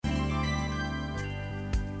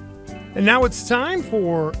And now it's time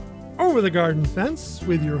for Over the Garden Fence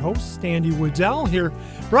with your host, Andy Waddell, here.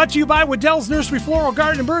 Brought to you by Waddell's Nursery Floral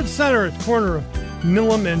Garden and Bird Center at the corner of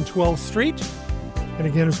Millam and 12th Street. And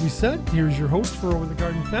again, as we said, here's your host for Over the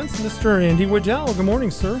Garden Fence, Mr. Andy Waddell. Good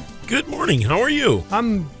morning, sir. Good morning. How are you? I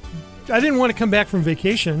didn't want to come back from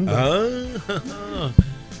vacation.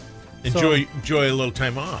 Enjoy a little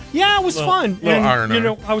time off. Yeah, it was fun. And R&R. You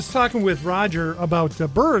know, I was talking with Roger about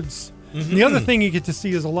birds. Mm-hmm. The other thing you get to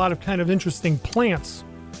see is a lot of kind of interesting plants.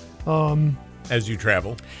 As you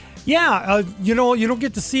travel. Yeah, you don't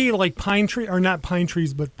get to see like pine tree, or not pine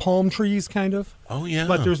trees, but palm trees, kind of. Oh yeah.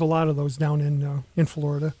 But there's a lot of those down in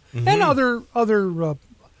Florida, and other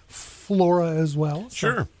flora as well.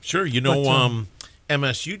 So. Sure. You know,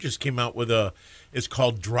 MSU just came out with it's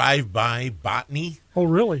called Drive-By Botany. Oh,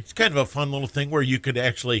 really? It's kind of a fun little thing where you could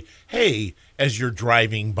actually, as you're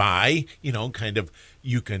driving by,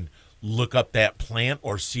 you can look up that plant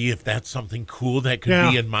or see if that's something cool that could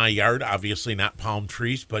be in my yard. Obviously not palm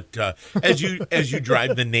trees, but as you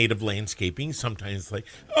drive the native landscaping, sometimes it's like,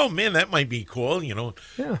 oh man, that might be cool.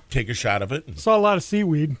 Take a shot of it. Saw a lot of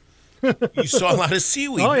seaweed. You saw a lot of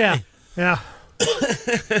seaweed. Oh yeah. Yeah.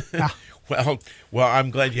 Well, I'm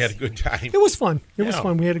glad you had a good time. It was fun. It was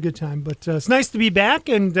fun. We had a good time, but it's nice to be back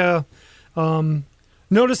and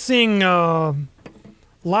noticing a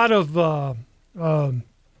lot of the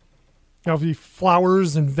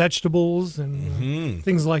flowers and vegetables and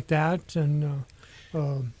things like that. And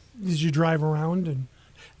as you drive around, and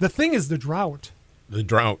the thing is the drought. The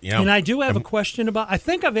drought, yeah. And I do have a question about. I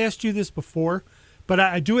think I've asked you this before, but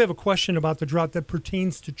I do have a question about the drought that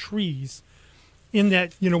pertains to trees. In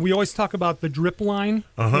that, we always talk about the drip line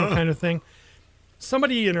kind of thing.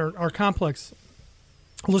 Somebody in our complex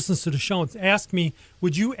listens to the show and asked me,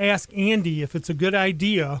 would you ask Andy if it's a good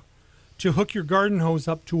idea to hook your garden hose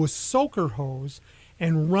up to a soaker hose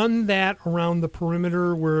and run that around the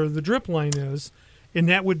perimeter where the drip line is, and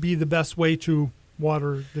that would be the best way to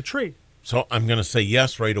water the tree? So I'm going to say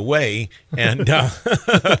yes right away. And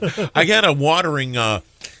I got a watering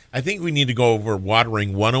I think we need to go over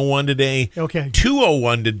watering 101 today,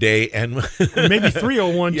 201 today, and maybe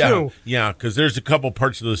 301 too. Yeah, because there's a couple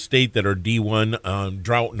parts of the state that are D1,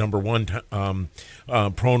 drought number 1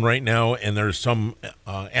 prone right now, and there's some,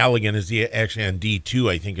 Allegan is actually on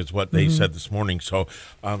D2, I think is what they said this morning. So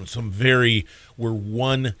we're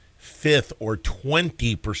 1/5 or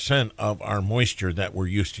 20% of our moisture that we're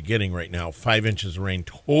used to getting right now. 5 inches of rain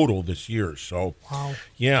total this year. So, wow.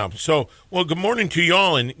 Yeah. So, well, good morning to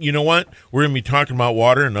y'all. And you know what? We're going to be talking about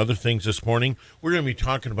water and other things this morning. We're going to be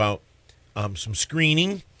talking about some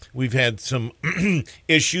screening. We've had some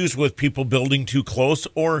issues with people building too close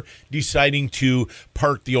or deciding to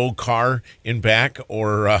park the old car in back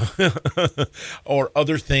or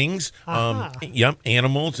other things.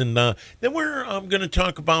 Animals. And then we're going to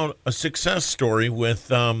talk about a success story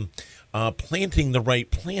with planting the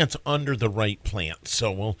right plants under the right plant.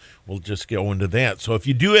 So we'll just go into that. So if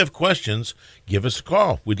you do have questions, give us a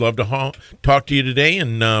call. We'd love to talk to you today.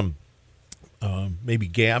 And maybe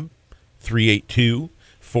Gab,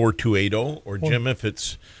 382-4280, or Jim, if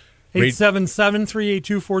it's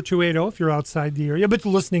 877-382-4280 if you're outside the area, but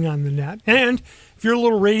listening on the net. And if you're a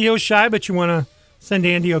little radio shy, but you want to send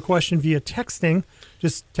Andy a question via texting,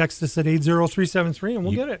 just text us at 80373 and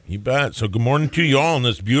we'll get it. You bet. So good morning to you all on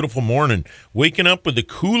this beautiful morning. Waking up with the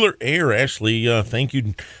cooler air. Ashley, thank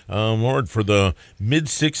you, Lord, for the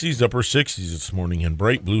mid-60s, upper 60s this morning and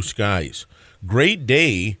bright blue skies. Great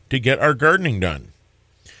day to get our gardening done.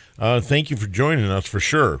 Thank you for joining us for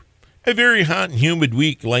sure. A very hot and humid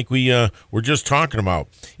week like we were just talking about.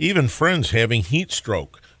 Even friends having heat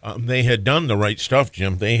stroke. They had done the right stuff,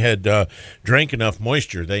 Jim. They had drank enough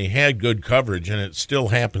moisture. They had good coverage, and it still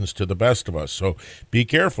happens to the best of us. So be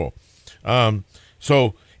careful.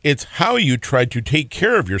 So it's how you try to take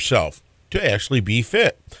care of yourself to actually be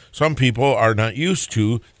fit. Some people are not used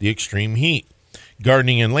to the extreme heat.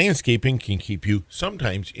 Gardening and landscaping can keep you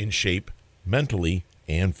sometimes in shape mentally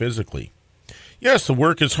and physically. Yes, the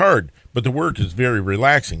work is hard, but the work is very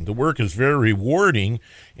relaxing. The work is very rewarding,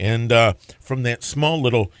 and from that small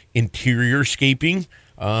little interior scaping,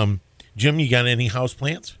 Jim, you got any house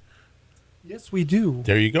plants? Yes, we do.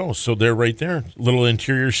 There you go. So they're right there, little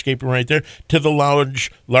interior scaping right there, to the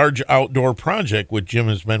large outdoor project, which Jim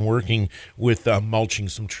has been working with mulching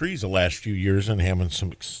some trees the last few years and having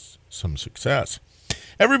some success.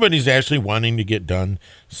 Everybody's actually wanting to get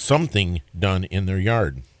something done in their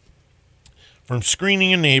yard. From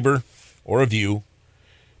screening a neighbor or a view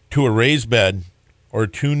to a raised bed or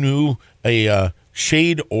to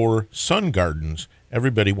shade or sun gardens,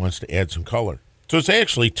 everybody wants to add some color. So it's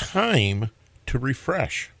actually time to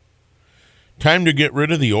refresh. Time to get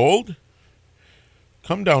rid of the old?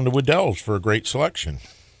 Come down to Waddell's for a great selection.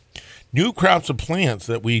 New crops of plants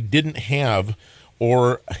that we didn't have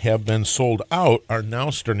or have been sold out are now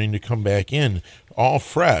starting to come back in, all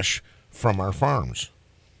fresh from our farms.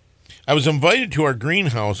 I was invited to our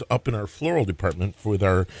greenhouse up in our floral department with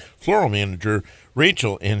our floral manager,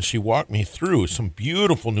 Rachel, and she walked me through some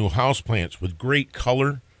beautiful new houseplants with great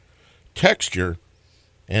color, texture,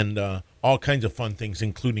 and all kinds of fun things,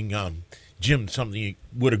 including, Jim, something you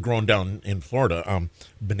would have grown down in Florida,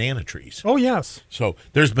 banana trees. Oh, yes. So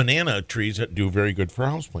there's banana trees that do very good for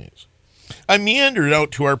houseplants. I meandered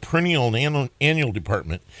out to our perennial and annual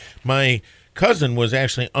department. My cousin was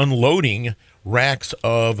actually unloading racks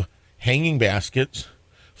of hanging baskets,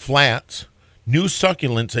 flats, new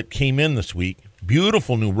succulents that came in this week,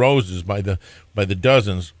 beautiful new roses by the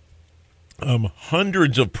dozens,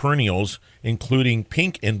 hundreds of perennials, including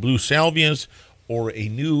pink and blue salvias, or a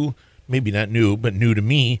new, maybe not new, but new to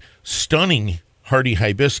me, stunning hardy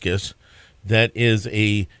hibiscus that is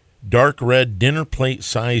a dark red dinner plate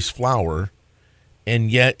size flower, and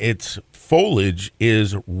yet its foliage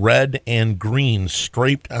is red and green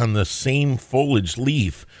striped on the same foliage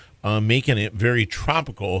leaf, making it very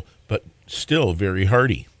tropical but still very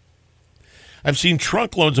hardy. I've seen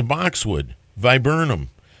truckloads of boxwood, viburnum,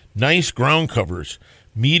 nice ground covers,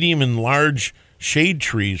 medium and large shade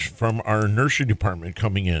trees from our nursery department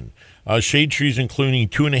coming in. Shade trees including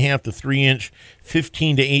 2.5 to 3 inch,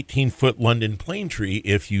 15 to 18 foot London plane tree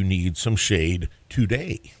if you need some shade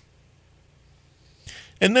today.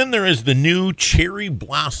 And then there is the new cherry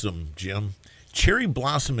blossom, Jim. Cherry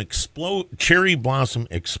blossom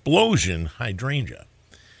explosion hydrangea.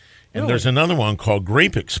 And there's another one called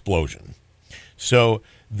grape explosion. So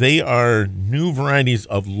they are new varieties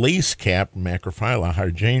of lace cap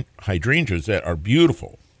macrophylla hydrangeas that are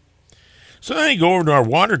beautiful. So then you go over to our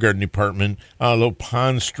water garden department, a little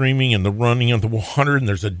pond streaming and the running of the water, and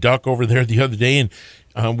there's a duck over there the other day,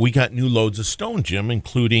 and we got new loads of stone, Jim,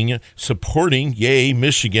 including supporting, yay,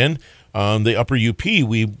 Michigan, the upper UP.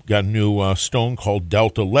 We've got a new stone called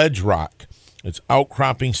Delta Ledge Rock. It's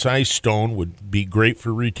outcropping size stone, would be great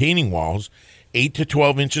for retaining walls, 8 to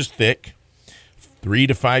 12 inches thick, 3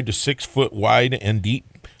 to 5 to 6 foot wide and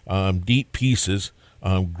deep pieces.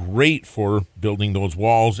 Great for building those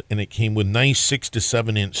walls, and it came with nice 6 to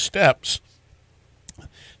 7 inch steps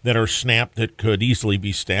that are snapped that could easily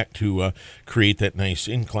be stacked to create that nice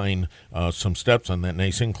incline, some steps on that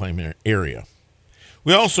nice incline area.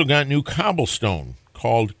 We also got new cobblestone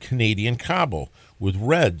called Canadian Cobble with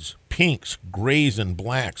reds, pinks, grays, and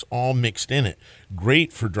blacks all mixed in it.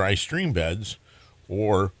 Great for dry stream beds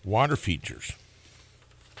or water features.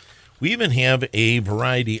 We even have a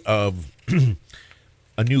variety of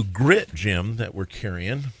a new grit, Jim, that we're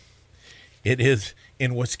carrying. It is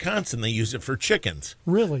in Wisconsin. They use it for chickens.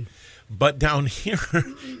 Really? But down here,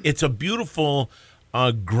 it's a beautiful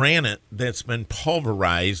granite that's been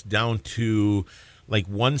pulverized down to like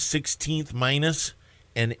 1/16 minus,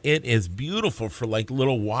 and it is beautiful for like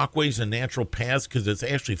little walkways and natural paths because it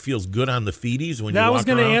actually feels good on the feeties when you walk around. I was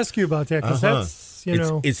going to ask you about that because that's,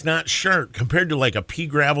 it's not sharp compared to like a pea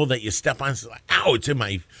gravel that you step on. It's like, ow, it's in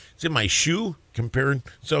my shoe.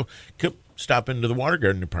 So stop into the water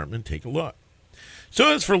garden department, take a look.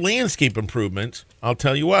 So as for landscape improvements, I'll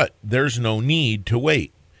tell you what, there's no need to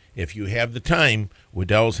wait. If you have the time,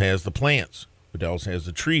 Waddell's has the plants. Waddell's has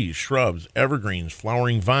the trees, shrubs, evergreens,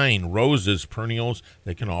 flowering vine, roses, perennials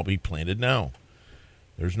that can all be planted now.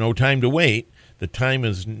 There's no time to wait. The time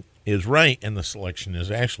is right, and the selection is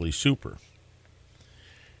actually super.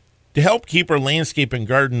 To help keep our landscape and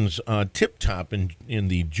gardens tip-top in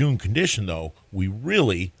the June condition, though, we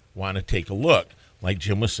really want to take a look, like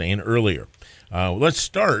Jim was saying earlier. Let's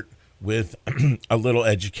start with a little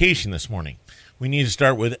education this morning. We need to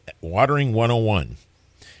start with Watering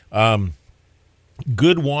 101.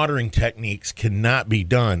 Good watering techniques cannot be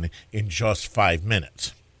done in just 5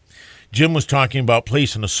 minutes. Jim was talking about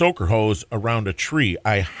placing a soaker hose around a tree.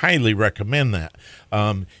 I highly recommend that.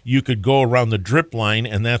 You could go around the drip line,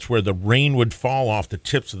 and that's where the rain would fall off the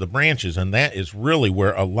tips of the branches, and that is really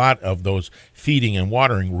where a lot of those feeding and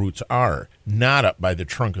watering roots are, not up by the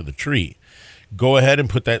trunk of the tree. Go ahead and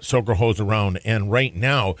put that soaker hose around, and right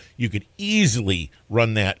now you could easily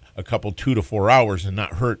run that a couple 2 to 4 hours and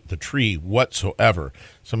not hurt the tree whatsoever.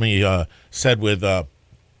 Somebody said with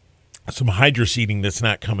some hydroseeding that's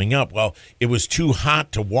not coming up, well, it was too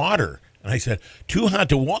hot to water. And I said, too hot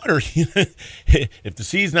to water? If the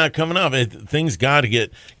seed's not coming up, things got to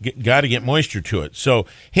get moisture to it. So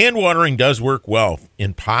hand watering does work well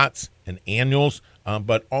in pots and annuals,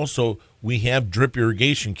 but also we have drip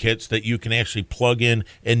irrigation kits that you can actually plug in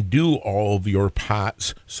and do all of your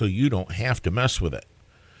pots so you don't have to mess with it.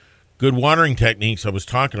 Good watering techniques I was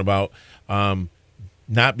talking about,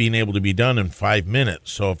 not being able to be done in 5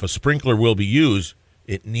 minutes. So if a sprinkler will be used,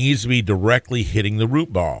 it needs to be directly hitting the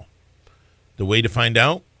root ball. The way to find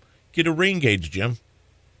out? Get a rain gauge, Jim.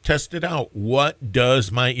 Test it out. What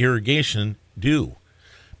does my irrigation do?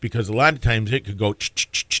 Because a lot of times it could go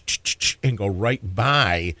and go right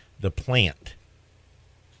by the plant.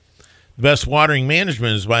 The best watering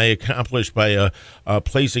management is accomplished by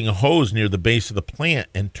placing a hose near the base of the plant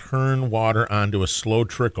and turn water onto a slow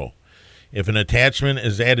trickle. If an attachment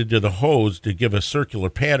is added to the hose to give a circular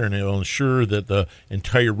pattern, it will ensure that the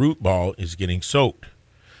entire root ball is getting soaked.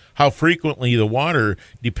 How frequently the water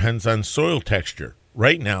depends on soil texture.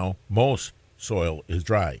 Right now, most soil is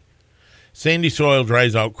dry. Sandy soil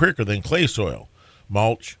dries out quicker than clay soil.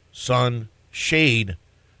 Mulch, sun, shade,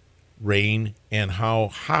 rain, and how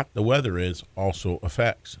hot the weather is also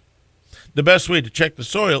affects. The best way to check the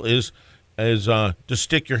soil is to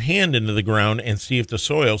stick your hand into the ground and see if the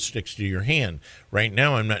soil sticks to your hand. Right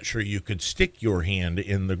now, I'm not sure you could stick your hand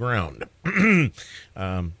in the ground.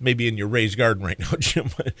 Maybe in your raised garden right now, Jim.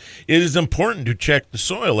 It is important to check the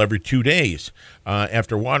soil every 2 days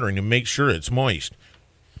after watering to make sure it's moist.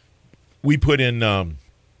 We put in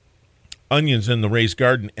onions in the raised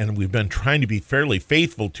garden, and we've been trying to be fairly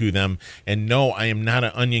faithful to them. And no, I am not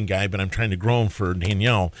an onion guy, but I'm trying to grow them for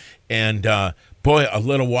Danielle. And boy, a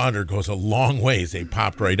little water goes a long ways. They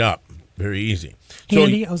popped right up. Very easy.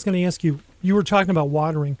 Andy, I was going to ask you, you were talking about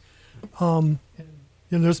watering.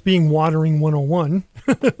 This being watering 101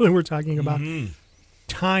 that we're talking about.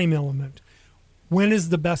 Time element. When is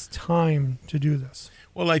the best time to do this?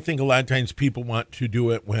 Well, I think a lot of times people want to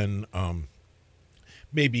do it when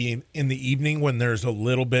maybe in the evening when there's a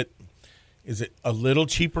little bit. Is it a little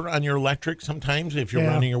cheaper on your electric sometimes if you're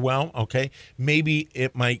running your well? Okay. Maybe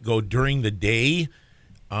it might go during the day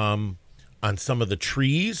on some of the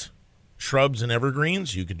trees, shrubs, and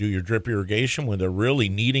evergreens. You could do your drip irrigation when they're really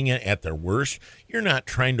needing it at their worst. You're not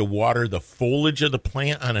trying to water the foliage of the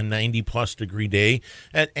plant on a 90-plus degree day.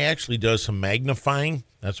 That actually does some magnifying.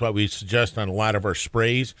 That's why we suggest on a lot of our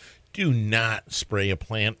sprays, do not spray a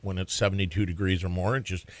plant when it's 72 degrees or more. It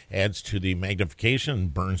just adds to the magnification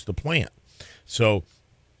and burns the plant. So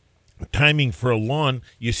timing for a lawn,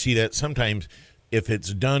 you see that sometimes if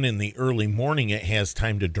it's done in the early morning, it has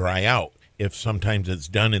time to dry out. If sometimes it's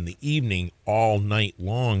done in the evening all night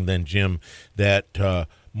long, then, Jim, that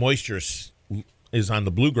moisture is on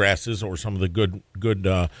the bluegrasses or some of the good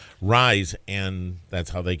rye, and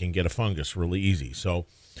that's how they can get a fungus really easy. So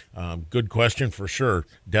good question for sure.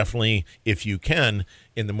 Definitely, if you can,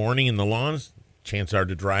 in the morning in the lawns, chances are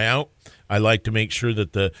to dry out. I like to make sure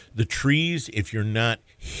that the trees, if you're not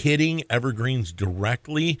hitting evergreens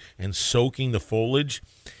directly and soaking the foliage,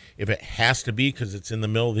 if it has to be because it's in the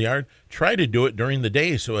middle of the yard, try to do it during the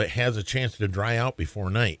day so it has a chance to dry out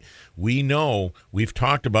before night. We know, we've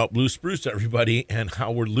talked about blue spruce, everybody, and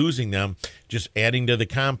how we're losing them. Just adding to the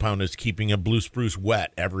compound is keeping a blue spruce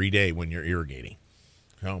wet every day when you're irrigating.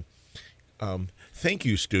 So, thank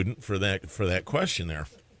you, student, for that question there.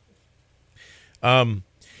 A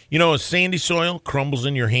sandy soil crumbles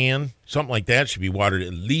in your hand, something like that should be watered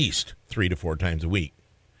at least 3 to 4 times a week.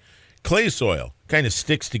 Clay soil kind of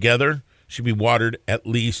sticks together, should be watered at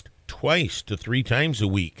least 2 to 3 times a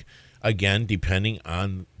week, again, depending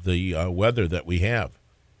on the weather that we have.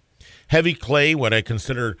 Heavy clay, what I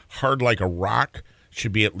consider hard like a rock,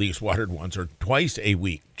 should be at least watered once or twice a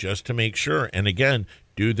week, just to make sure. And again,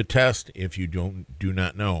 do the test if you do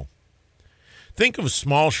not know. Think of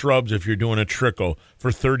small shrubs if you're doing a trickle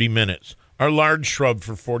for 30 minutes, or large shrub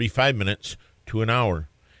for 45 minutes to an hour.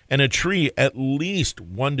 And a tree at least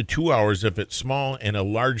 1 to 2 hours if it's small, and a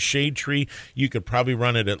large shade tree, you could probably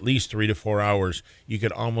run it at least 3 to 4 hours. You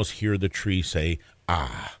could almost hear the tree say,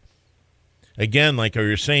 ah. Again, like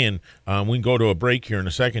you're saying, we can go to a break here in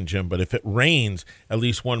a second, Jim, but if it rains at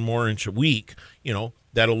least 1 more inch a week,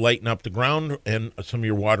 that'll lighten up the ground, and some of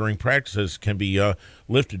your watering practices can be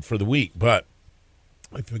lifted for the week. But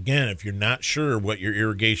if you're not sure what your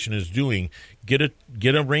irrigation is doing, get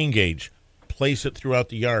a rain gauge, place it throughout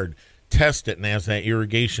the yard, test it, and as that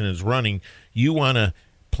irrigation is running, you want to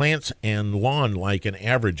plants and lawn like an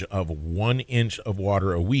average of 1 inch of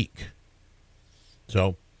water a week.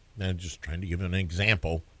 So I'm just trying to give an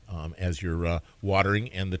example as you're watering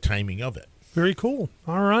and the timing of it. Very cool.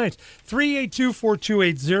 All right.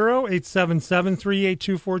 382-4280,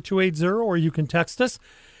 877-382-4280, or you can text us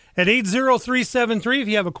at 80373 if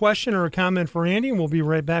you have a question or a comment for Andy, and we'll be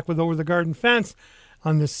right back with Over the Garden Fence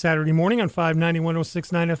on this Saturday morning on 590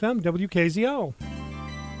 106.9 FM, WKZO.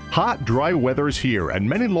 Hot, dry weather is here, and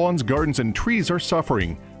many lawns, gardens, and trees are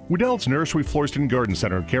suffering. Wedel's Nursery Florist and Garden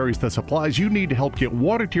Center carries the supplies you need to help get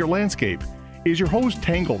water to your landscape. Is your hose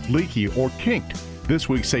tangled, leaky, or kinked? This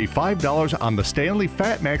week, save $5 on the Stanley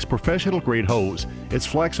FatMax Professional Grade Hose. It's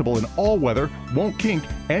flexible in all weather, won't kink,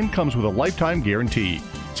 and comes with a lifetime guarantee.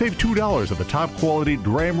 Save $2 of the top quality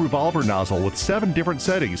Dram Revolver nozzle with 7 different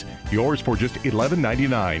settings, yours for just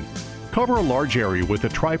 $11.99. Cover a large area with a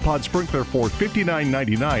tripod sprinkler for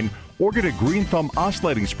 $59.99, or get a Green Thumb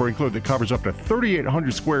oscillating sprinkler that covers up to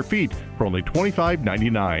 3,800 square feet for only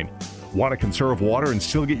 $25.99. Want to conserve water and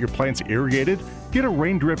still get your plants irrigated? Get a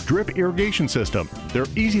Rain Drip irrigation system. They're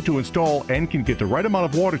easy to install and can get the right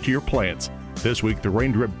amount of water to your plants. This week, the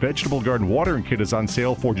Rain Drip Vegetable Garden Watering Kit is on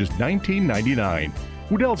sale for just $19.99.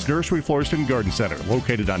 Wedel's Nursery Florist and Garden Center,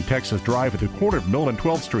 located on Texas Drive at the corner of Mill and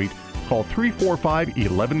 12th Street. Call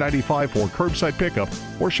 345-1195 for curbside pickup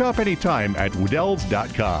or shop anytime at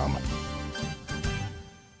Wedels.com.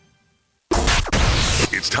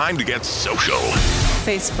 It's time to get social.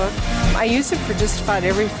 Facebook. I use it for just about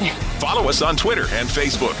everything. Follow us on Twitter and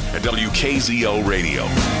Facebook at WKZO Radio.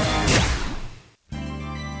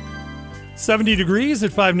 70 degrees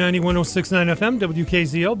at 590 106.9 FM,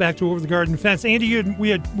 WKZO. Back to Over the Garden Fence. Andy, we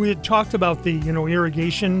had talked about the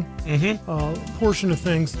irrigation portion of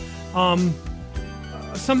things.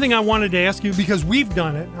 Something I wanted to ask you, because we've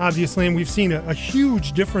done it, obviously, and we've seen a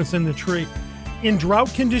huge difference in the tree. In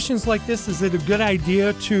drought conditions like this, is it a good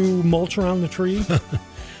idea to mulch around the tree?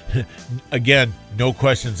 Again, no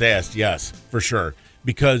questions asked. Yes, for sure.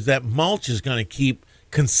 Because that mulch is going to keep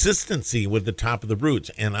consistency with the top of the roots.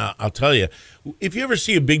 And I'll tell you, if you ever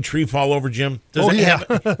see a big tree fall over, Jim,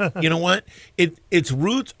 you know what? Its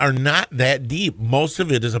roots are not that deep. Most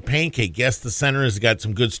of it is a pancake. Yes, the center has got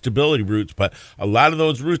some good stability roots, but a lot of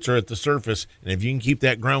those roots are at the surface. And if you can keep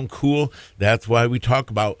that ground cool, that's why we talk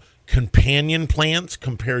about companion plants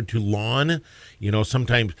compared to lawn.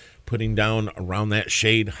 Sometimes putting down around that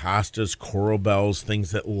shade, hostas, coral bells,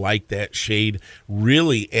 things that like that shade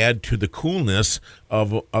really add to the coolness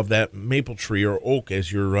of that maple tree or oak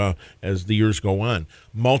as the years go on.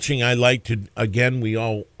 Mulching, I like to, again, we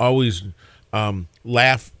always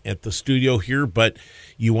laugh at the studio here, but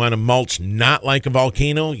you want to mulch not like a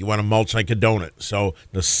volcano, you want to mulch like a donut. So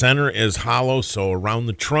the center is hollow, so around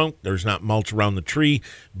the trunk, there's not mulch around the tree,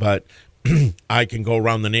 but I can go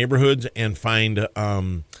around the neighborhoods and find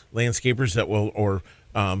landscapers that will, or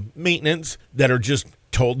maintenance that are just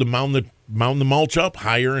told to mound the mulch up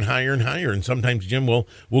higher and higher and higher. And sometimes, Jim, we'll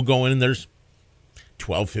go in and there's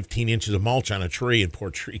 12, 15 inches of mulch on a tree, and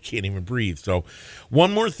poor tree can't even breathe. So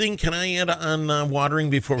one more thing, can I add on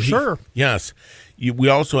watering before we... Sure. Yes. We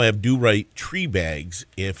also have Do-Right tree bags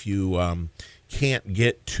if you can't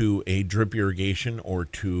get to a drip irrigation or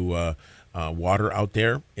to water out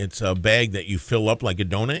there. It's a bag that you fill up like a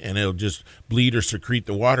donut, and it'll just bleed or secrete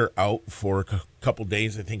the water out for a couple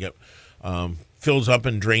days. I think it fills up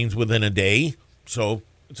and drains within a day. So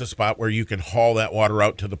it's a spot where you can haul that water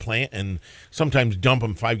out to the plant and sometimes dump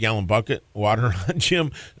them 5-gallon bucket water on,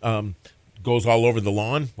 Jim. Goes all over the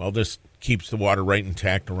lawn. Well, this keeps the water right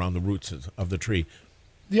intact around the roots of the tree.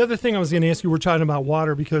 The other thing I was going to ask you, we're talking about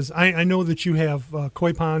water, because I know that you have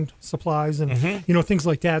koi pond supplies and things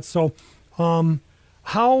like that. So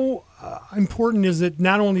how important is it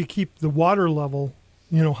not only to keep the water level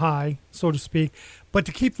high, so to speak, but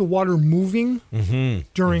to keep the water moving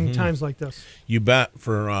during times like this? You bet.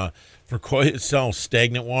 For koi itself,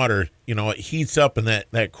 stagnant water, it heats up and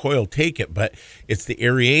that koi will take it, but it's the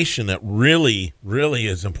aeration that really, really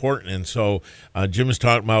is important. And so Jim is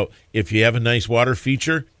talking about if you have a nice water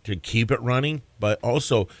feature, to keep it running, but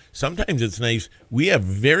also sometimes it's nice. We have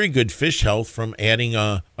very good fish health from adding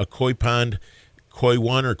a koi pond, koi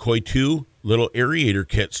 1 or koi 2 little aerator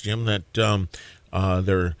kits, Jim, that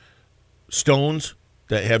they're stones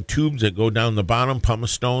that have tubes that go down the bottom,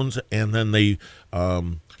 pumice stones, and then they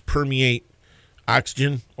permeate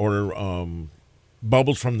oxygen or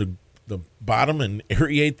bubbles from the bottom and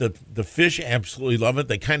aerate the fish. Absolutely love it.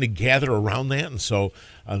 They kind of gather around that, and so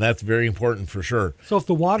that's very important for sure. So if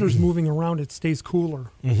the water's moving around, it stays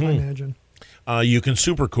cooler, I imagine. You can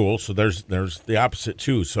super cool, so there's the opposite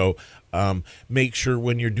too. So make sure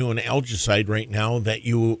when you're doing algicide right now that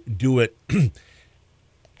you do it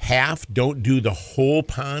half. Don't do the whole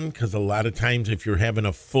pond, because a lot of times if you're having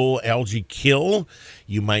a full algae kill,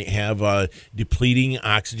 you might have depleting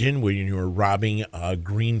oxygen when you're robbing a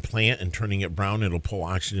green plant and turning it brown. It'll pull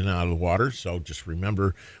oxygen out of the water. So just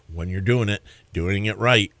remember, when you're doing it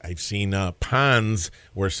right. I've seen ponds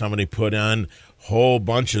where somebody put on whole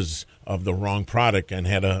bunches of the wrong product and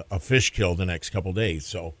had a fish kill the next couple days.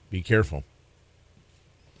 So be careful.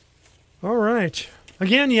 All right.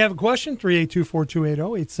 Again, you have a question,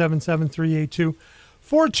 382-4280,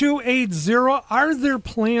 877-382-4280. Are there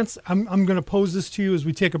plants, I'm going to pose this to you as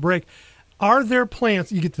we take a break. Are there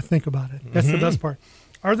plants, you get to think about it. That's the best part.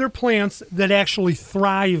 Are there plants that actually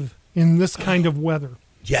thrive in this kind of weather?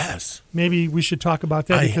 Yes. Maybe we should talk about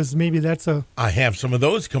that because maybe that's a... I have some of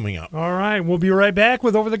those coming up. All right. We'll be right back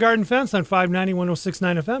with Over the Garden Fence on 590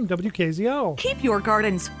 106.9 FM, WKZO. Keep your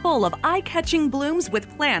gardens full of eye-catching blooms with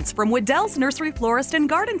plants from Waddell's Nursery Florist and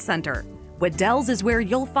Garden Center. Waddell's is where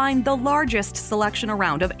you'll find the largest selection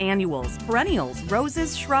around of annuals, perennials,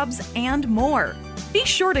 roses, shrubs, and more. Be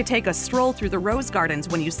sure to take a stroll through the rose gardens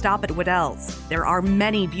when you stop at Waddell's. There are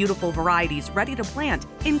many beautiful varieties ready to plant,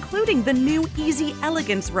 including the new Easy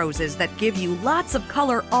Elegance roses that give you lots of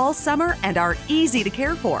color all summer and are easy to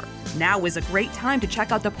care for. Now is a great time to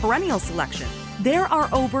check out the perennial selection. There are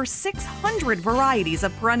over 600 varieties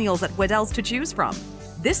of perennials at Waddell's to choose from.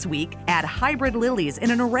 This week, add hybrid lilies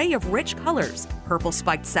in an array of rich colors, purple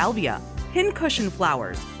spiked salvia, pincushion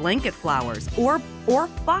flowers, blanket flowers, or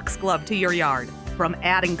foxglove to your yard. From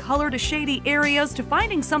adding color to shady areas to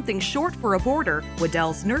finding something short for a border,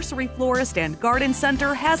 Waddell's Nursery Florist and Garden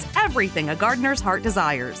Center has everything a gardener's heart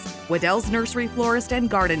desires. Waddell's Nursery Florist and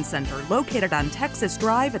Garden Center, located on Texas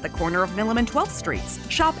Drive at the corner of Millam and 12th Streets.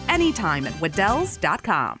 Shop anytime at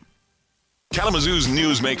waddells.com. Kalamazoo's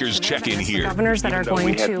newsmakers check in here. Governors that are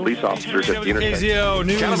going to... police officers at the intersection. WKZO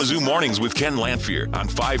News. Kalamazoo Mornings with Ken Lanphier on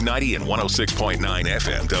 590 and 106.9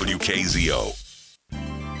 FM WKZO.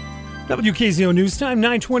 WKZO News Time,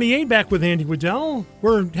 9:28, back with Andy Waddell.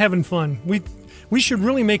 We're having fun. We should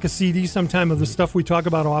really make a CD sometime of the stuff we talk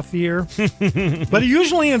about off the air. But it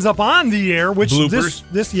usually ends up on the air, which bloopers?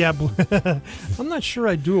 I'm not sure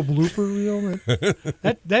I'd do a blooper reel.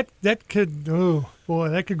 That could, oh boy,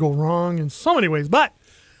 that could go wrong in so many ways. But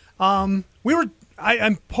I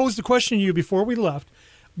posed a question to you before we left.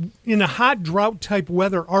 In a hot drought type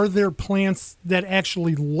weather, are there plants that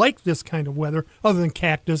actually like this kind of weather other than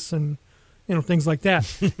cactus and things like that?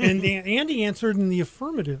 And Andy answered in the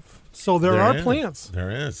affirmative. So there are plants. There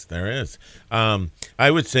is. I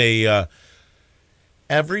would say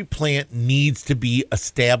every plant needs to be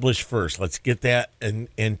established first. Let's get that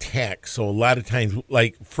intact. So a lot of times,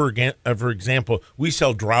 like for example, we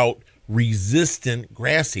sell drought-resistant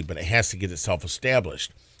grassy, but it has to get itself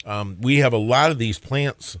established. We have a lot of these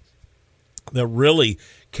plants that really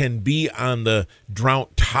can be on the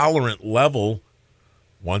drought-tolerant level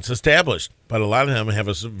once established, but a lot of them have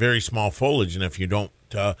a very small foliage, and if you don't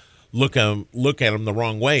look at them the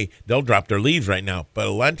wrong way, they'll drop their leaves right now. But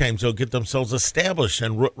a lot of times they'll get themselves established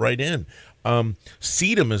and root right in.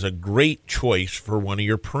 Sedum is a great choice for one of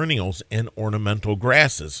your perennials and ornamental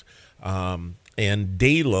grasses, and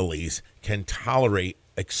daylilies can tolerate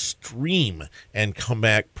extreme and come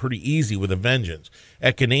back pretty easy with a vengeance.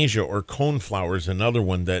 Echinacea or coneflower is another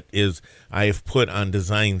one that I have put on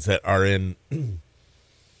designs that are in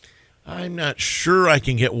I'm not sure I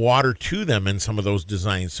can get water to them in some of those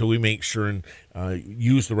designs, so we make sure and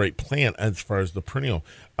use the right plant as far as the perennial.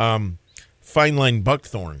 Fine line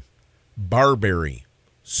buckthorn, barberry,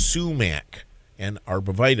 sumac, and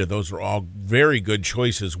arborvitae, those are all very good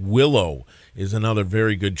choices. Willow is another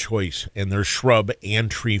very good choice, and there's shrub and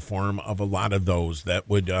tree form of a lot of those that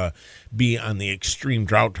would be on the extreme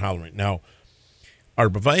drought tolerant. Now,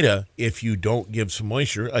 arborvitae, if you don't give some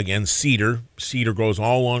moisture, again, cedar grows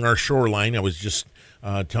all along our shoreline. I was just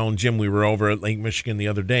telling Jim we were over at Lake Michigan the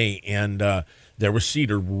other day, and there was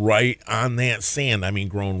cedar right on that sand. I mean,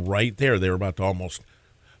 grown right there. They were about to almost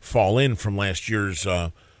fall in from last year's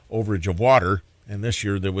overage of water, and this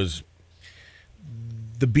year there was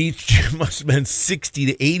the beach must have been 60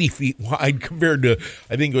 to 80 feet wide compared to,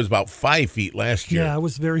 I think it was about 5 feet last year. Yeah, it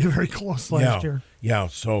was very, very close last year. Yeah,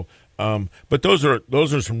 so, but those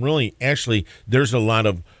are some really, actually, there's a lot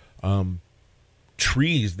of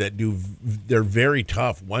trees that they're very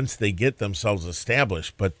tough once they get themselves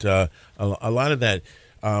established, but a lot of that,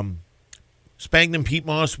 sphagnum peat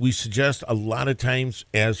moss, we suggest a lot of times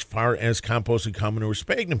as far as composted common manure.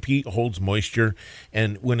 Sphagnum peat holds moisture,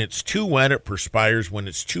 and when it's too wet, it perspires. When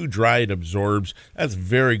it's too dry, it absorbs. That's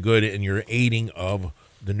very good in your aiding of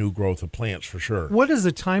the new growth of plants for sure. What is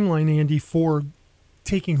the timeline, Andy, for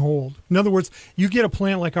taking hold? In other words, you get a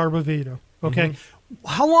plant like arborvitae, okay? Mm-hmm.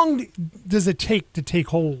 How long does it take to take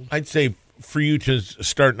hold? I'd say for you to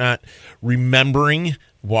start not remembering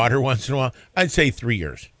water once in a while, I'd say 3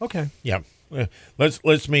 years. Okay. Yeah.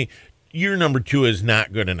 Let's make year number 2 is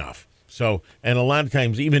not good enough. So, and a lot of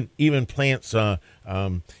times, even plants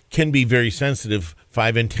can be very sensitive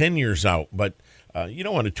 5 and 10 years out, but you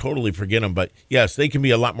don't want to totally forget them. But yes, they can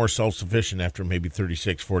be a lot more self-sufficient after maybe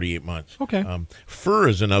 36, 48 months. Okay. Fir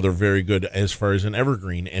is another very good as far as an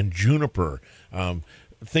evergreen, and juniper.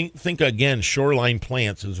 Think again, shoreline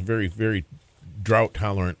plants is very, very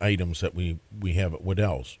drought-tolerant items that we have at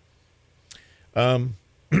Waddell's.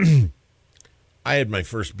 I had my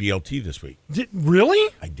first BLT this week.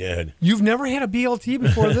 Really? I did. You've never had a BLT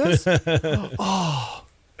before this? Oh,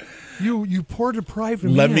 you poor deprived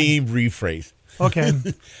man. Let me rephrase. Okay.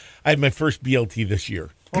 I had my first BLT this year.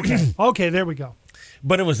 Okay. Okay, there we go.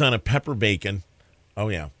 But it was on a pepper bacon. Oh,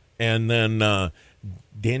 yeah. And then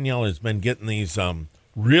Danielle has been getting these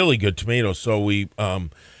really good tomatoes. So we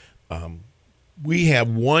have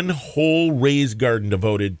one whole raised garden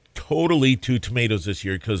devoted totally to tomatoes this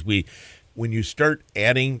year because when you start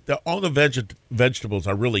adding, all the vegetables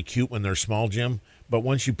are really cute when they're small, Jim. But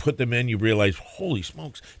once you put them in, you realize, holy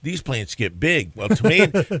smokes, these plants get big. Well,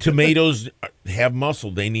 tomatoes have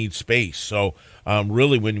muscle. They need space. So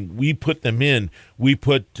really, when we put them in, we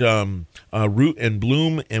put Root and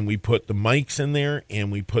Bloom, and we put the Mikes in there,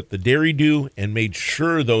 and we put the Dairy Dew, and made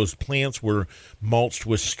sure those plants were mulched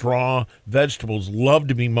with straw. Vegetables love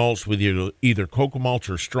to be mulched with either cocoa mulch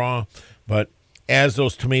or straw. But as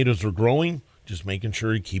those tomatoes are growing, just making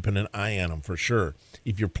sure you're keeping an eye on them for sure.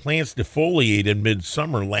 If your plants defoliated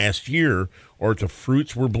midsummer last year or if the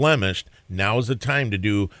fruits were blemished, now is the time to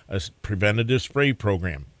do a preventative spray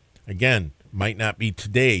program. Again, might not be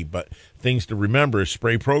today, but things to remember, a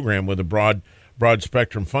spray program with a broad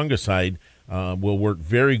spectrum fungicide will work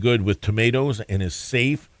very good with tomatoes and is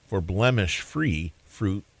safe for blemish-free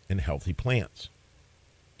fruit and healthy plants.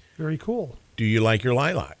 Very cool. Do you like your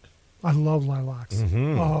lilac? I love lilacs.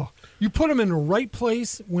 Mm-hmm. Oh, you put them in the right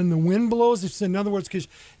place when the wind blows. It's, in other words, because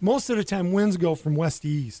most of the time winds go from west to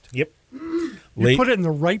east. Yep. You put it in the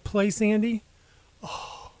right place, Andy.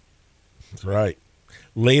 Oh, that's right.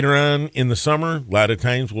 Later on in the summer, a lot of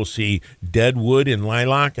times we'll see dead wood in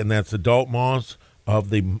lilac, and that's adult moths of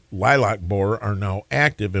the lilac borer are now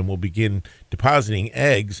active and will begin depositing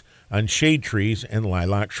eggs on shade trees and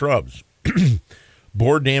lilac shrubs.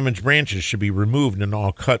 Borer-damaged branches should be removed and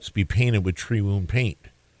all cuts be painted with tree wound paint.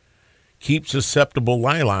 Keep susceptible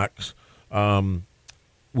lilacs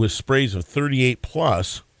with sprays of 38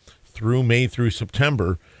 plus through May through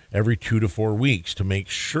September every 2 to 4 weeks to make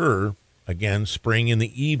sure, again, spraying in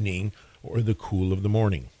the evening or the cool of the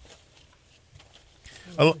morning.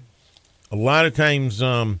 A lot of times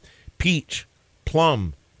peach,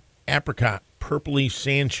 plum, apricot, purple leaf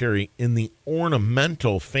sand cherry in the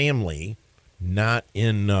ornamental family, not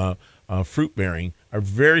in fruit bearing, are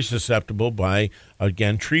very susceptible by,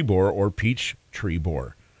 again, tree borer or peach tree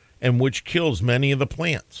borer, and which kills many of the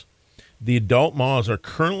plants. The adult moths are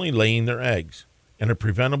currently laying their eggs, and a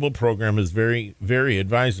preventable program is very, very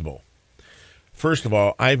advisable. First of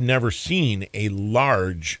all, I've never seen a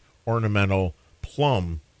large ornamental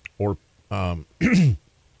plum or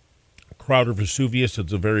Crowder Vesuvius.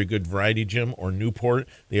 It's a very good variety, Jim, or Newport.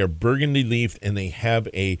 They are burgundy leafed, and they have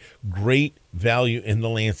a great value in the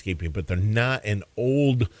landscaping, but they're not an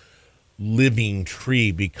old living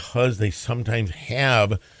tree because they sometimes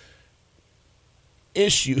have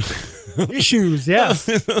issues,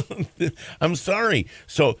 yes. I'm sorry.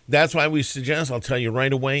 So that's why we suggest, I'll tell you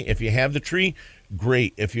right away, if you have the tree,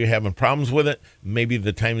 great. If you're having problems with it, maybe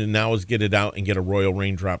the time now is get it out and get a Royal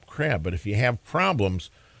Raindrop crab. But if you have problems,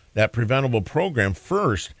 that preventable program,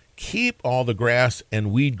 first, keep all the grass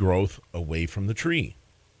and weed growth away from the tree.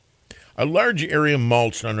 A large area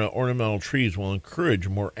mulched on ornamental trees will encourage a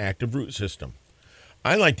more active root system.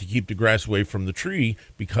 I like to keep the grass away from the tree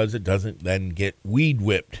because it doesn't then get weed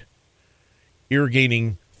whipped.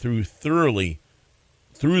 Irrigating thoroughly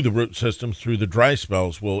through the root systems through the dry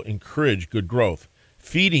spells will encourage good growth.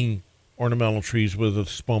 Feeding ornamental trees with a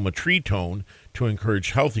spoma tree tone to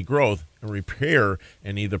encourage healthy growth and repair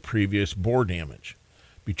any of the previous borer damage.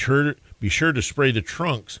 Be sure to spray the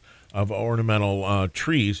trunks of ornamental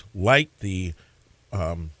trees like the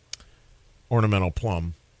ornamental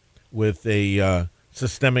plum with a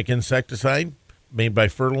systemic insecticide made by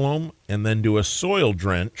Fertilome, and then do a soil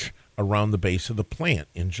drench around the base of the plant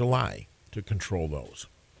in July to control those.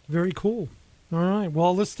 Very cool. All right.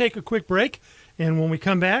 Well, let's take a quick break, and when we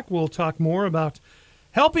come back, we'll talk more about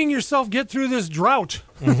helping yourself get through this drought,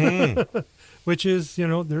 which is,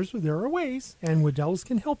 there are ways, and Waddell's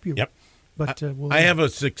can help you. Yep. But I have a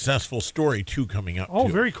successful story, too, coming up. Oh,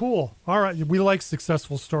 too. very cool. All right. We like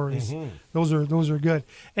successful stories. Those are good.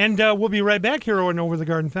 And we'll be right back here on Over the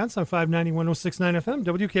Garden Fence on 590 1069 FM,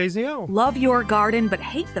 WKZO. Love your garden but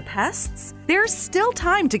hate the pests? There's still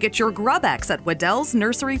time to get your GrubX at Waddell's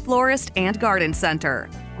Nursery Florist and Garden Center.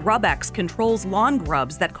 GrubX controls lawn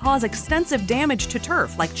grubs that cause extensive damage to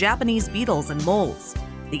turf like Japanese beetles and moles.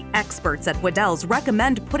 The experts at Waddell's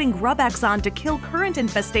recommend putting GrubX on to kill current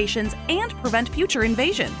infestations and prevent future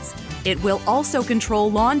invasions. It will also control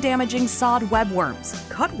lawn-damaging sod webworms,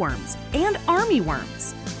 cutworms, and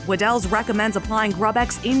armyworms. Waddell's recommends applying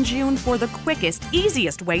GrubX in June for the quickest,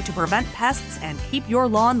 easiest way to prevent pests and keep your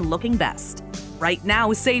lawn looking best. Right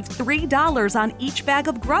now, save $3 on each bag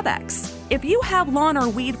of GrubX. If you have lawn or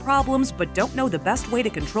weed problems but don't know the best way to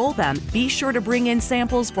control them, be sure to bring in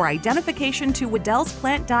samples for identification to Waddell's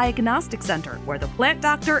Plant Diagnostic Center, where the plant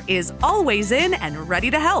doctor is always in and ready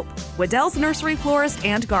to help. Waddell's Nursery Florist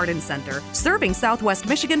and Garden Center, serving Southwest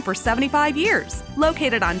Michigan for 75 years.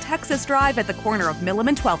 Located on Texas Drive at the corner of Millam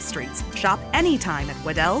and 12th Streets. Shop anytime at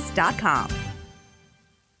Waddells.com.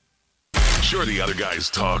 Sure, the other guys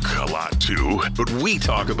talk a lot too, but we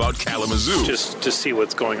talk about Kalamazoo. Just to see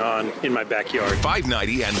what's going on in my backyard.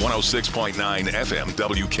 590 and 106.9 FM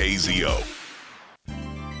WKZO.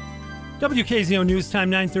 WKZO News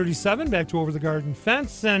Time 9:37. Back to Over the Garden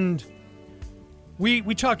Fence. And we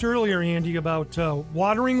talked earlier, Andy, about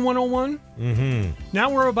watering 101. Mm-hmm. Now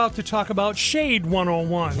we're about to talk about shade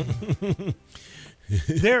 101.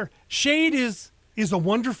 Shade is a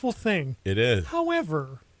wonderful thing. It is.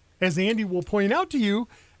 However, as Andy will point out to you,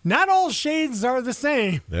 not all shades are the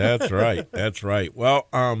same. That's right. That's right. Well,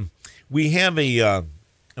 we have and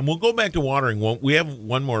we'll go back to watering. We have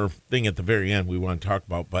one more thing at the very end we want to talk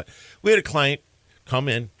about, but we had a client come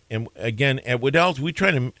in, and again, at Waddell's, we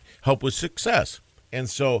try to help with success. And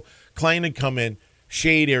so client had come in,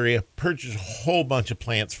 shade area, purchased a whole bunch of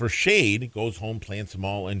plants for shade, goes home, plants them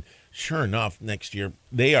all, and sure enough, next year,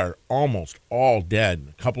 they are almost all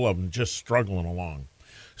dead. A couple of them just struggling along.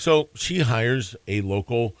 So she hires a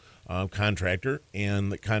local contractor,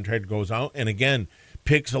 and the contractor goes out and, again,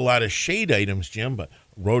 picks a lot of shade items, Jim, but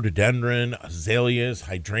rhododendron, azaleas,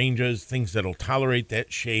 hydrangeas, things that will tolerate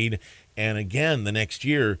that shade. And, again, the next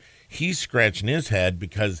year, he's scratching his head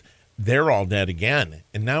because they're all dead again.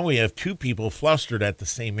 And now we have two people flustered at the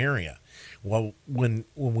same area. Well, when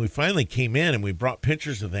we finally came in and we brought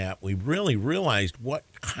pictures of that, we really realized what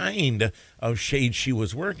kind of shade she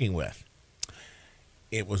was working with.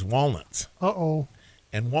 It was walnuts. Uh-oh.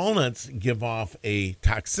 And walnuts give off a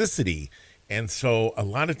toxicity. And so a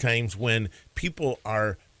lot of times when people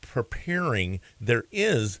are preparing, there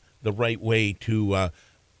is the right way to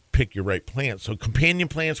pick your right plants. So companion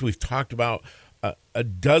plants we've talked about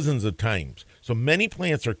dozens of times. So many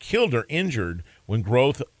plants are killed or injured when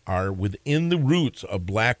growth are within the roots of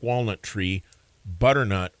black walnut tree,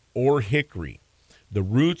 butternut, or hickory. The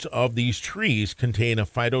roots of these trees contain a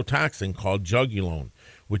phytotoxin called jugulone,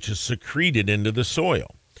 which is secreted into the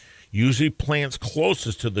soil. Usually plants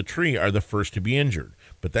closest to the tree are the first to be injured,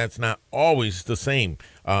 but that's not always the same.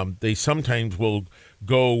 They sometimes will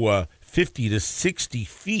go 50 to 60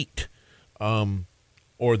 feet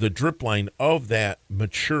or the drip line of that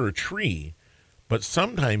mature tree, but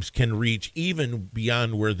sometimes can reach even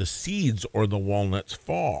beyond where the seeds or the walnuts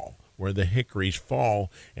fall, where the hickories fall,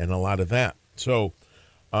 and a lot of that. So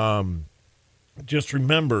just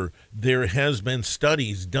remember, there has been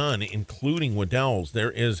studies done, including Waddell's.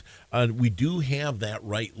 There is, we do have that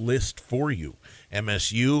right list for you.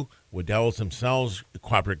 MSU, Waddell's themselves, the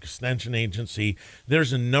Cooperative Extension Agency.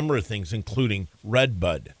 There's a number of things, including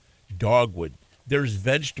redbud, dogwood. There's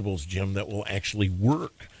vegetables, Jim, that will actually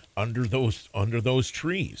work under those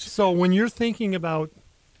trees. So when you're thinking about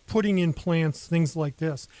putting in plants, things like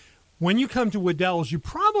this, when you come to Waddell's, you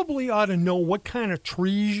probably ought to know what kind of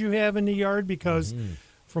trees you have in the yard, because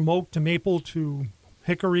from oak to maple to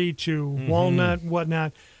hickory to walnut and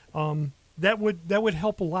whatnot, that would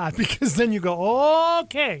help a lot, because then you go,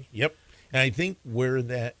 okay. Yep. And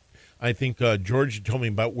I think George told me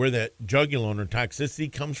about where that jugulone or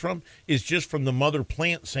toxicity comes from is just from the mother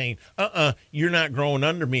plant saying, you're not growing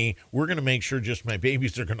under me. We're going to make sure just my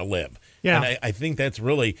babies are going to live. Yeah. And I think that's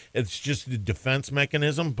really, it's just the defense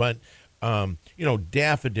mechanism. But,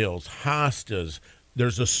 daffodils, hostas,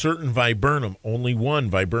 there's a certain viburnum, only one,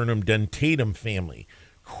 Viburnum dentatum family,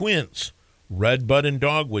 quince, redbud, and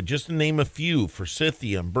dogwood, just to name a few,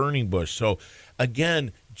 forsythia and burning bush. So,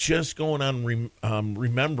 again, just going on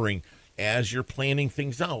remembering as you're planning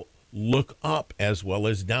things out, look up as well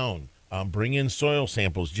as down. Bring in soil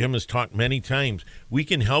samples. Jim has talked many times. We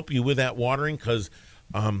can help you with that watering because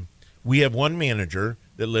we have one manager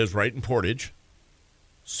that lives right in Portage.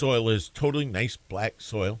 Soil is totally nice black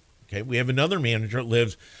soil. Okay, we have another manager that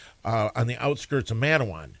lives on the outskirts of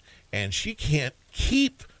Mattawan, and she can't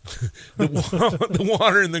keep the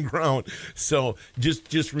water in the ground. So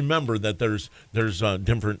just remember that there's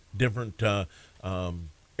different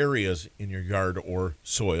areas in your yard or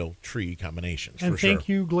soil tree combinations. And for sure. thank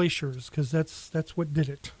you, glaciers, because that's what did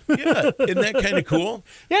it. Yeah, isn't that kind of cool?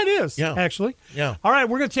 Yeah, it is. Yeah. Actually. Yeah. All right,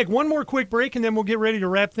 we're going to take one more quick break, and then we'll get ready to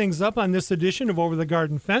wrap things up on this edition of Over the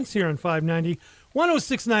Garden Fence here on 590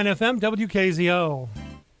 106.9 FM WKZO.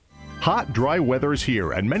 Hot, dry weather is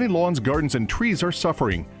here, and many lawns, gardens, and trees are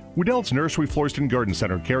suffering. Wedel's Nursery Florist and Garden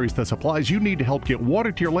Center carries the supplies you need to help get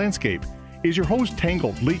water to your landscape. Is your hose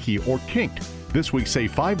tangled, leaky, or kinked? This week,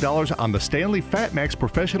 save $5 on the Stanley FatMax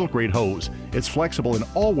Professional Grade Hose. It's flexible in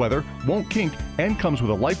all weather, won't kink, and comes with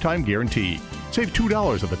a lifetime guarantee. Save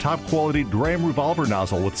 $2 of the top quality Dram Revolver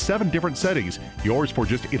nozzle with 7 different settings, yours for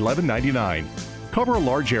just $11.99. Cover a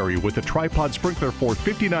large area with a tripod sprinkler for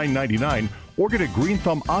 $59.99, or get a Green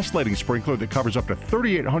Thumb oscillating sprinkler that covers up to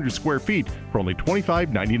 3,800 square feet for only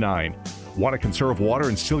 $25.99. Want to conserve water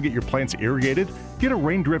and still get your plants irrigated? Get a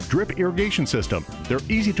Rain Drip irrigation system. They're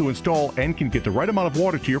easy to install and can get the right amount of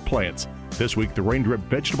water to your plants. This week, the Rain Drip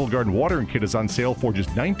Vegetable Garden Watering Kit is on sale for just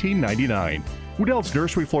 $19.99. Wedel's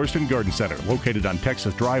Nursery Florist and Garden Center, located on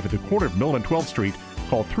Texas Drive at the corner of Mill and 12th Street.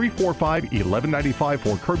 Call 345-1195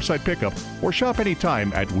 for curbside pickup or shop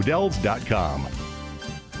anytime at Wedel's.com.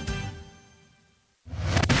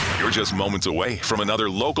 You're just moments away from another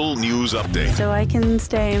local news update So I can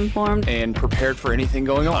stay informed. And prepared for anything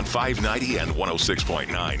going on on. 590 and 106.9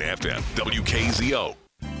 FM WKZO.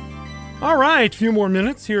 All right, a few more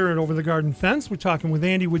minutes here at Over the Garden Fence. We're talking with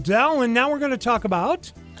Andy Wedell, and now we're going to talk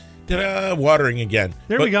about... watering again.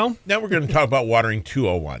 There we go. Now we're going to talk about watering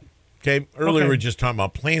 201. Okay, earlier Okay. we were just talking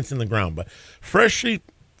about plants in the ground, but freshly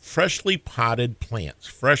potted plants,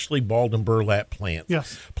 freshly balled and burlap plants.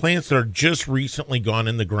 Yes. Plants that are just recently gone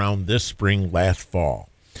in the ground this spring, last fall.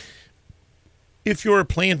 If you're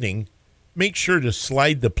planting, make sure to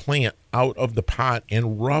slide the plant out of the pot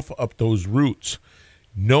and rough up those roots,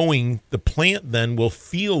 knowing the plant then will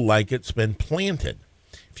feel like it's been planted.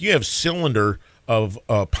 If you have cylinder of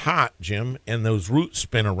a pot, Jim, and those roots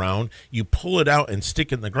spin around, you pull it out and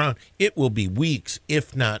stick it in the ground, it will be weeks,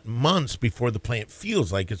 if not months, before the plant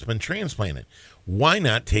feels like it's been transplanted. Why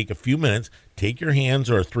not take a few minutes, take your hands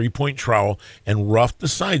or a 3-point trowel, and rough the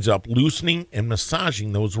sides up, loosening and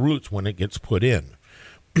massaging those roots when it gets put in.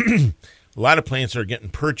 A lot of plants are getting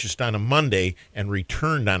purchased on a Monday and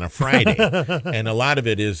returned on a Friday. And a lot of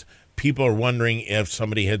it is people are wondering if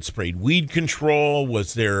somebody had sprayed weed control.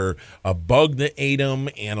 Was there a bug that ate them?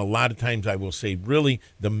 And a lot of times I will say, really,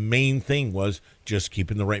 the main thing was just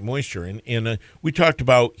keeping the right moisture. And we talked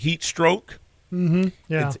about heat stroke. Mm-hmm.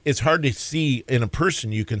 Yeah. It's hard to see in a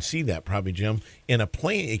person. You can see that probably, Jim. In a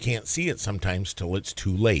plant, you can't see it sometimes till it's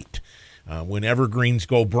too late. When evergreens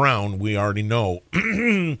go brown, we already know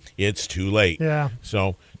it's too late. Yeah.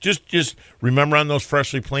 So just remember on those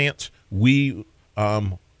freshly plants, we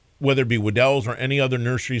whether it be Wedel's or any other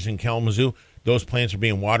nurseries in Kalamazoo, those plants are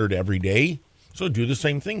being watered every day. So do the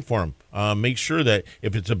same thing for them. Make sure that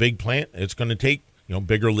if it's a big plant, it's going to take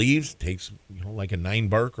bigger leaves. Takes like a 9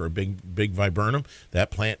 bark or a big viburnum.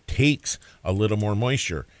 That plant takes a little more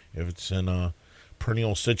moisture. If it's in a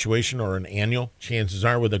perennial situation or an annual, chances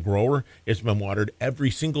are with a grower, it's been watered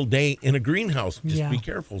every single day in a greenhouse. Just be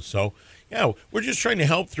careful. So, yeah, we're just trying to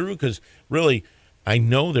help through because really, I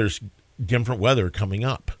know there's different weather coming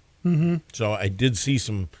up. Mm-hmm. So I did see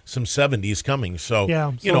some 70s coming. So,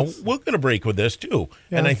 we're going to break with this too.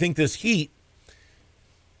 Yeah. And I think this heat,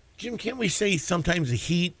 Jim, can't we say sometimes the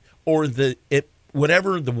heat or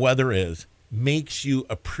whatever the weather is, makes you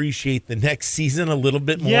appreciate the next season a little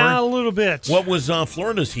bit more? Yeah, a little bit. What was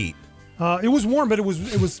Florida's heat? It was warm, but it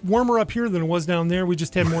was warmer up here than it was down there. We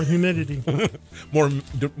just had more humidity.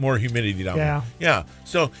 more humidity down there. Yeah.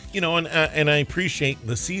 So and I appreciate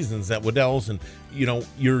the seasons at Wedel's, and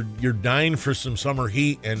you're dying for some summer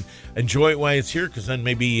heat, and enjoy it while it's here, because then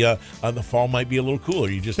maybe the fall might be a little cooler.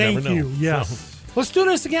 You just never know. Thank you. Yeah. So, let's do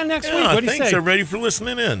this again next week. What do you say? Thanks, everybody, for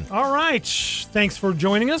listening in. All right. Thanks for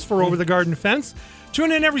joining us for Over the Garden Fence.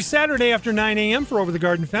 Tune in every Saturday after 9 a.m. for Over the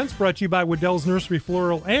Garden Fence, brought to you by Wedel's Nursery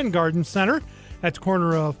Floral and Garden Center at the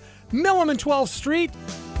corner of Millam and 12th Street.